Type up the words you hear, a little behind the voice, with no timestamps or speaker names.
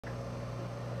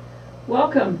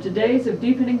Welcome to Days of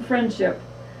Deepening Friendship,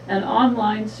 an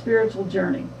online spiritual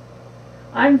journey.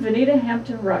 I'm Vinita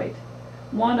Hampton Wright,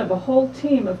 one of a whole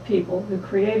team of people who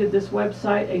created this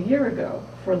website a year ago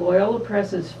for Loyola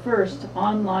Press's first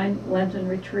online Lenten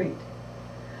retreat.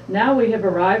 Now we have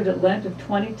arrived at Lent of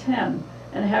 2010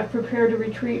 and have prepared a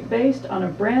retreat based on a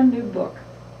brand new book,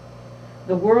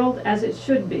 The World as It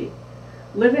Should Be,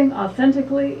 Living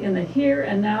Authentically in the Here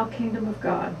and Now Kingdom of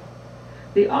God.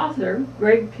 The author,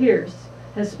 Greg Pierce,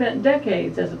 has spent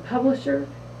decades as a publisher,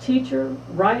 teacher,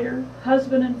 writer,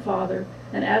 husband and father,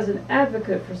 and as an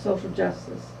advocate for social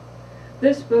justice.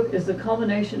 This book is the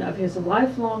culmination of his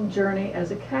lifelong journey as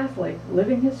a Catholic,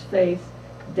 living his faith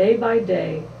day by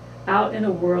day out in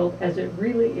a world as it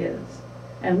really is,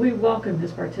 and we welcome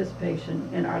his participation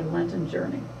in our Lenten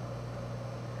journey.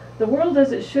 The World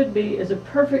as It Should Be is a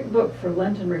perfect book for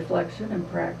Lenten reflection and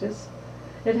practice.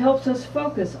 It helps us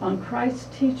focus on Christ's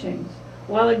teachings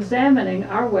while examining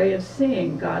our way of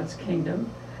seeing God's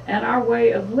kingdom and our way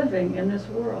of living in this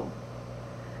world.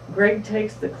 Greg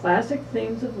takes the classic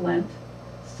themes of Lent,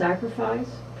 sacrifice,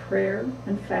 prayer,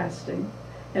 and fasting,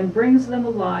 and brings them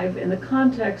alive in the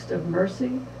context of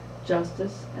mercy,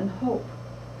 justice, and hope.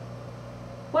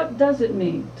 What does it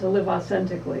mean to live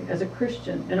authentically as a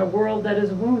Christian in a world that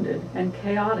is wounded and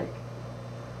chaotic?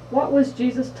 What was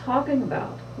Jesus talking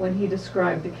about when he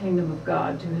described the kingdom of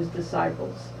God to his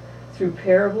disciples through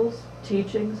parables,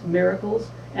 teachings, miracles,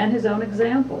 and his own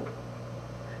example?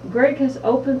 Greg has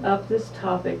opened up this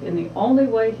topic in the only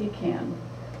way he can,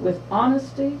 with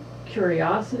honesty,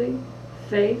 curiosity,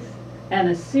 faith, and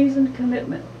a seasoned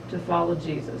commitment to follow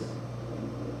Jesus.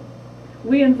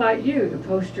 We invite you to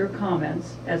post your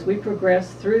comments as we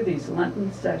progress through these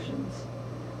Lenten sessions.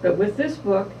 But with this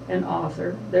book and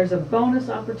author, there's a bonus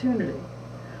opportunity.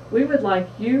 We would like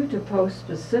you to post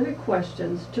specific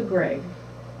questions to Greg,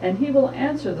 and he will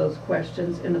answer those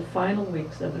questions in the final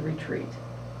weeks of the retreat.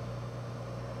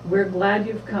 We're glad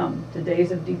you've come to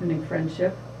Days of Deepening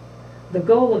Friendship. The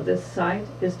goal of this site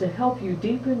is to help you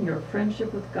deepen your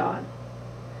friendship with God.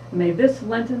 May this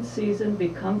Lenten season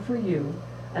become for you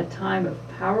a time of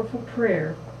powerful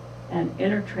prayer and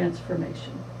inner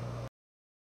transformation.